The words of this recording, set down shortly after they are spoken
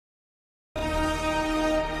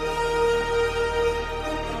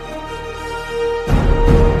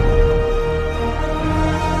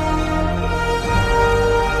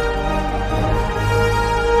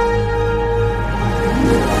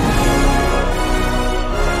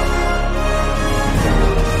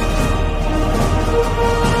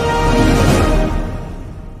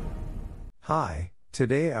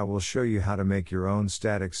Today I will show you how to make your own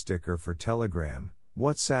static sticker for Telegram,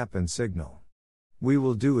 WhatsApp and Signal. We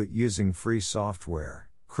will do it using free software,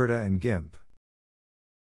 Krita and Gimp.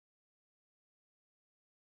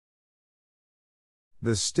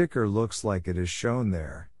 The sticker looks like it is shown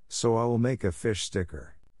there, so I will make a fish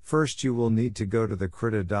sticker. First you will need to go to the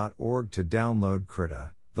krita.org to download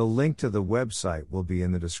Krita. The link to the website will be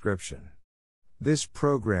in the description. This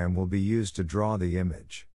program will be used to draw the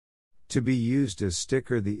image. To be used as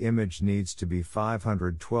sticker, the image needs to be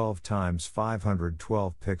 512 x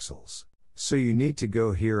 512 pixels. So you need to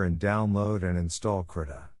go here and download and install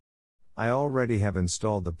Krita. I already have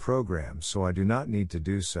installed the program, so I do not need to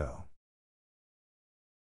do so.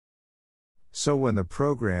 So when the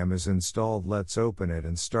program is installed, let's open it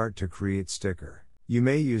and start to create sticker. You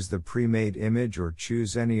may use the pre-made image or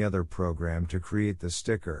choose any other program to create the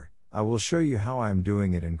sticker. I will show you how I am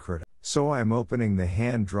doing it in Krita. So I am opening the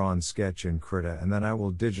hand-drawn sketch in Krita and then I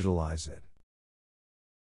will digitalize it.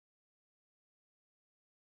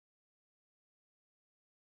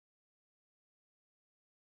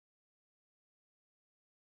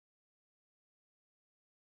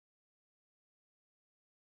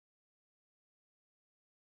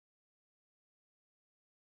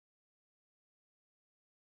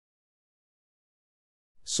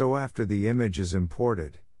 So after the image is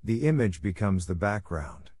imported, the image becomes the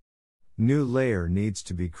background. New layer needs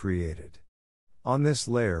to be created. On this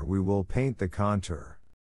layer we will paint the contour.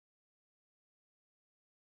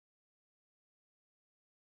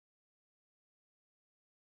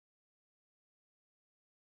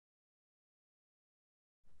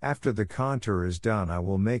 After the contour is done, I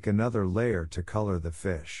will make another layer to color the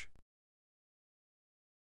fish.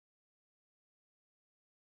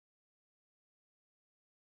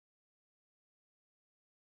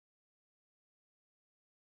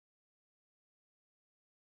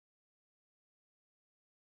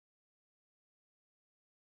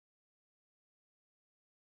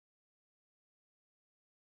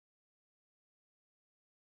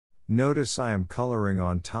 Notice I am coloring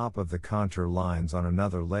on top of the contour lines on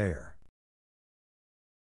another layer.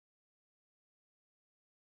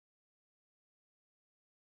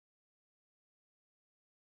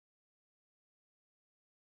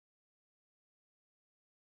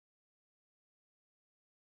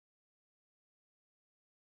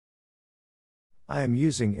 I am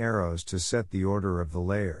using arrows to set the order of the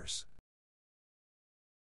layers.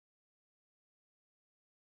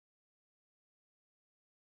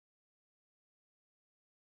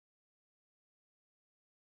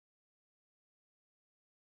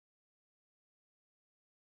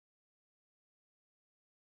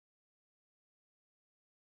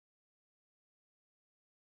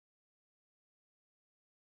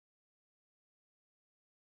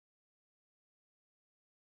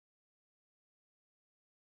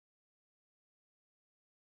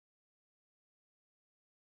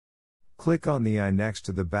 Click on the eye next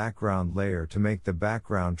to the background layer to make the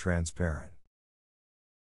background transparent.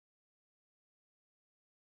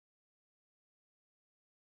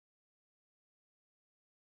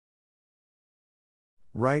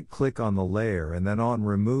 Right-click on the layer and then on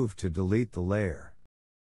Remove to delete the layer.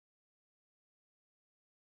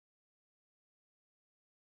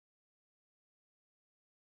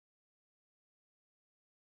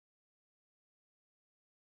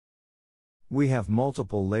 We have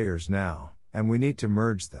multiple layers now, and we need to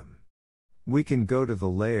merge them. We can go to the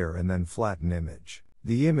layer and then flatten image.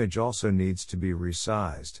 The image also needs to be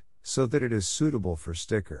resized, so that it is suitable for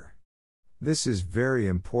sticker. This is very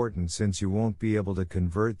important since you won't be able to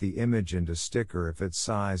convert the image into sticker if its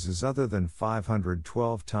size is other than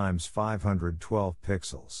 512 x 512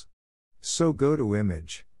 pixels. So go to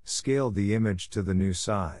Image, scale the image to the new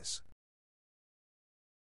size.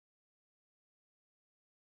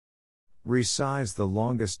 Resize the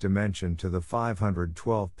longest dimension to the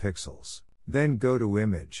 512 pixels. Then go to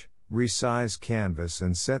Image, resize canvas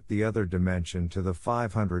and set the other dimension to the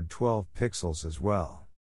 512 pixels as well.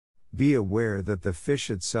 Be aware that the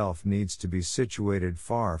fish itself needs to be situated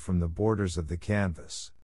far from the borders of the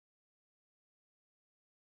canvas.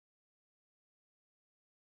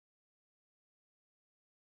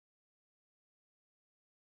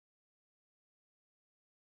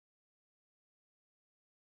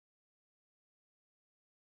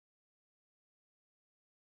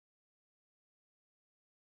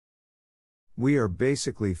 We are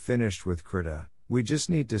basically finished with Krita, we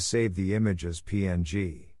just need to save the image as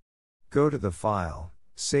PNG. Go to the file,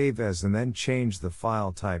 save as and then change the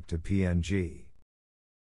file type to PNG.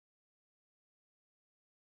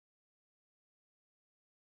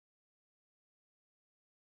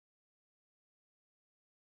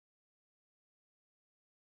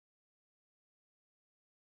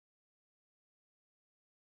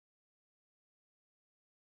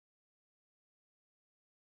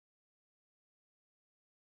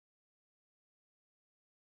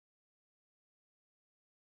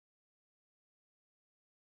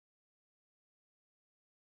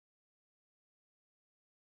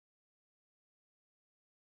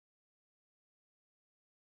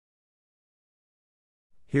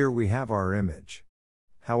 Here we have our image.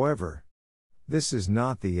 However, this is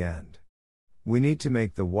not the end. We need to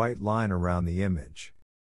make the white line around the image.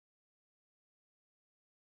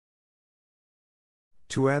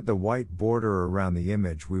 To add the white border around the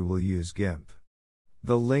image, we will use Gimp.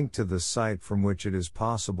 The link to the site from which it is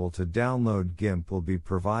possible to download Gimp will be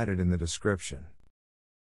provided in the description.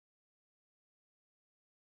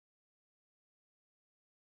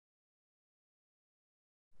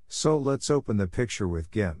 So let's open the picture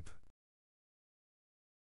with Gimp.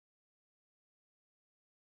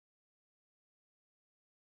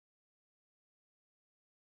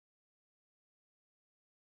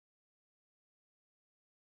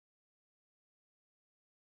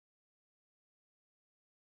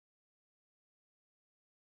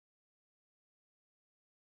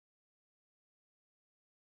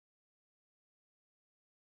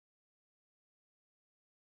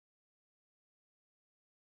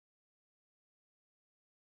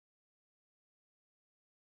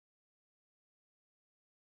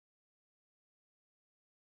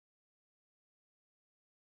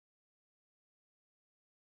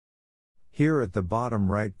 Here at the bottom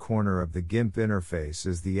right corner of the Gimp interface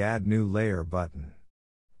is the Add New Layer button.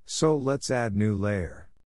 So let's add new layer.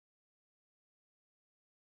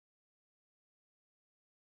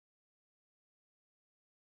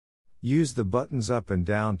 Use the buttons up and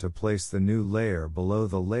down to place the new layer below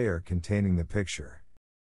the layer containing the picture.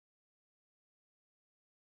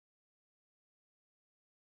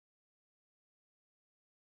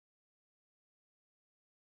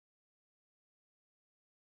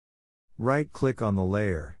 Right-click on the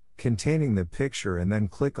layer containing the picture and then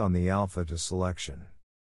click on the alpha to selection.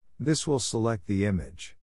 This will select the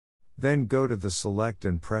image. Then go to the select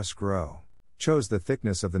and press grow. Choose the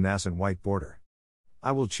thickness of the nascent white border.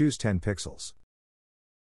 I will choose 10 pixels.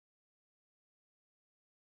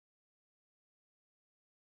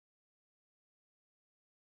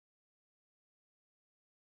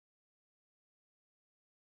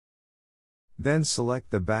 Then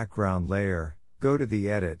select the background layer, go to the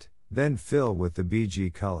edit, then fill with the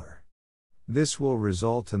BG color. This will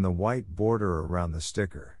result in the white border around the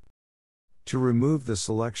sticker. To remove the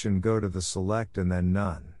selection, go to the select and then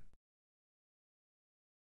none.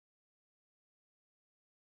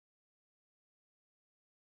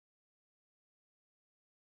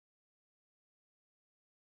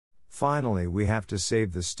 Finally, we have to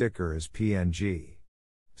save the sticker as PNG.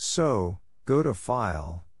 So, go to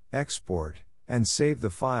File, Export, and save the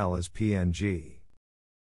file as PNG.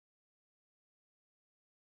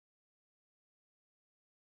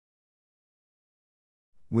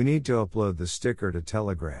 We need to upload the sticker to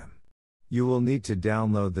Telegram. You will need to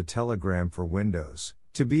download the Telegram for Windows.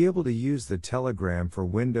 To be able to use the Telegram for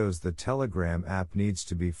Windows, the Telegram app needs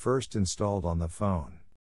to be first installed on the phone.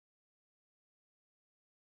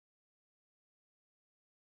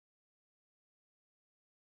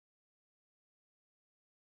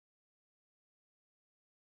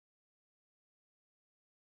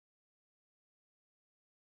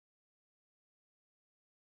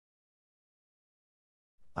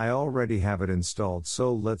 I already have it installed,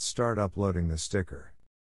 so let's start uploading the sticker.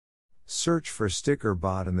 Search for Sticker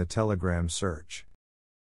Bot in the Telegram search.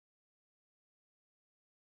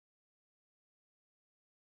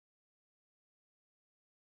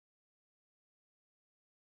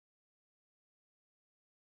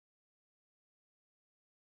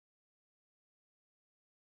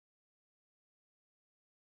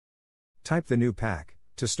 Type the new pack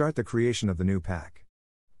to start the creation of the new pack.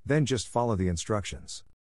 Then just follow the instructions.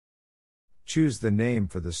 Choose the name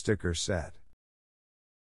for the sticker set.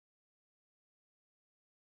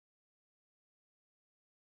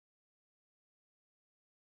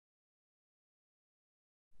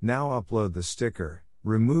 Now upload the sticker,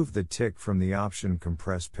 remove the tick from the option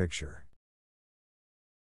Compress Picture.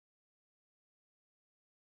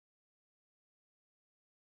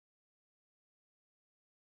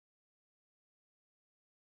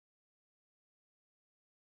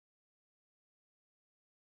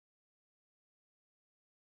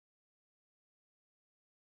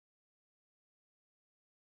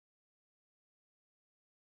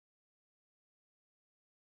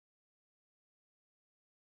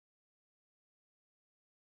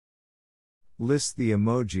 List the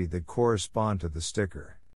emoji that correspond to the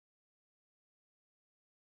sticker.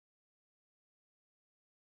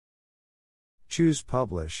 Choose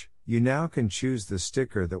Publish. You now can choose the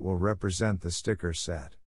sticker that will represent the sticker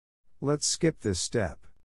set. Let's skip this step.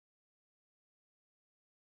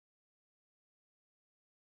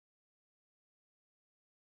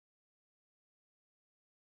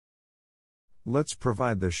 Let's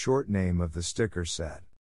provide the short name of the sticker set.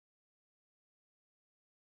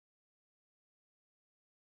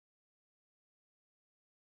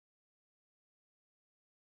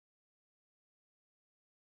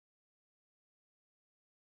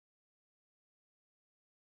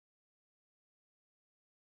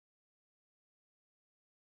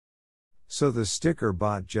 So the sticker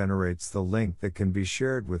bot generates the link that can be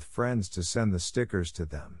shared with friends to send the stickers to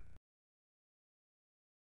them.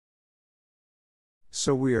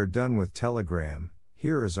 So we are done with Telegram.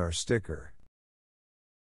 Here is our sticker.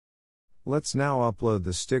 Let's now upload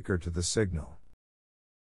the sticker to the Signal.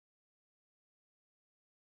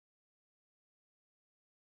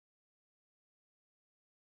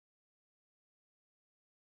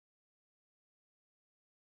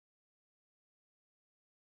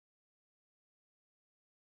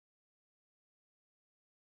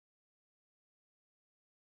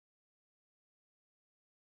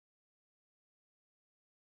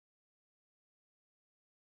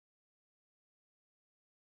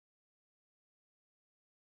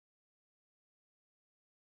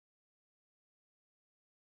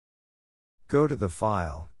 Go to the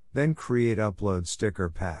file, then create Upload Sticker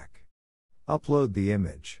Pack. Upload the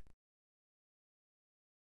image.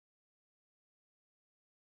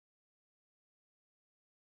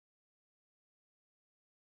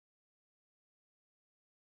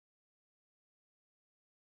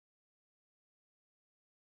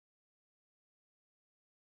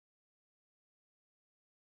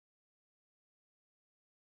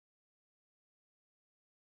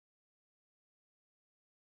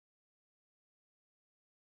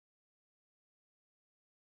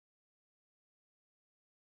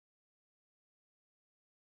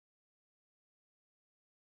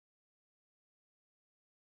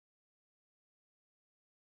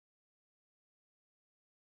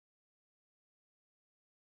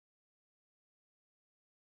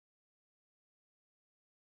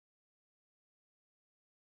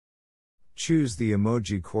 Choose the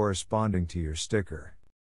emoji corresponding to your sticker.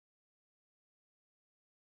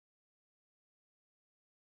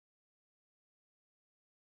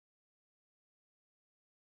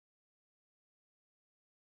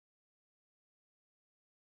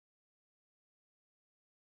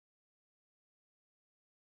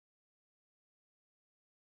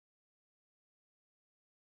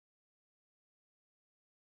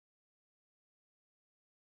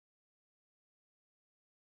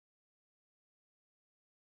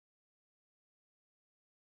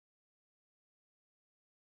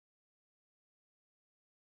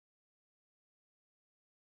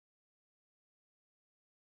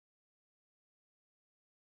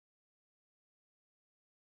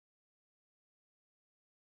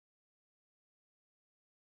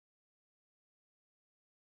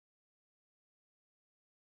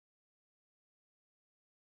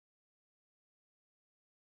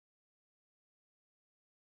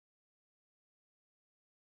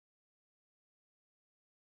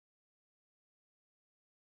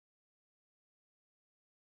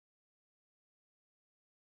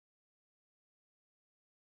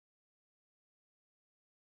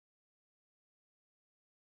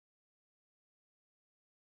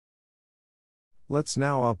 Let's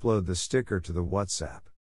now upload the sticker to the WhatsApp.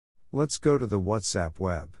 Let's go to the WhatsApp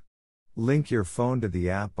web. Link your phone to the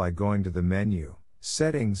app by going to the menu,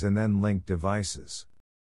 Settings, and then Link Devices.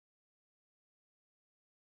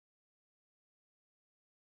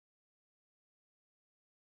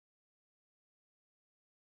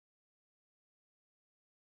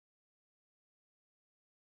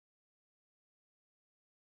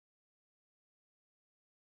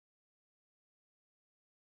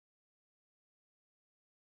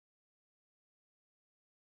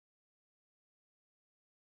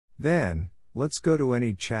 Then, let's go to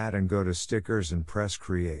any chat and go to Stickers and press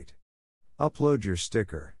Create. Upload your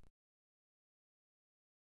sticker.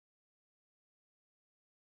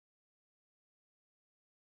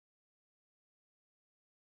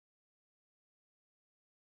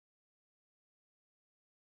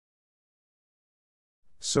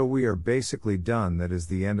 So we are basically done. That is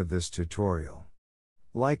the end of this tutorial.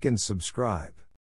 Like and subscribe.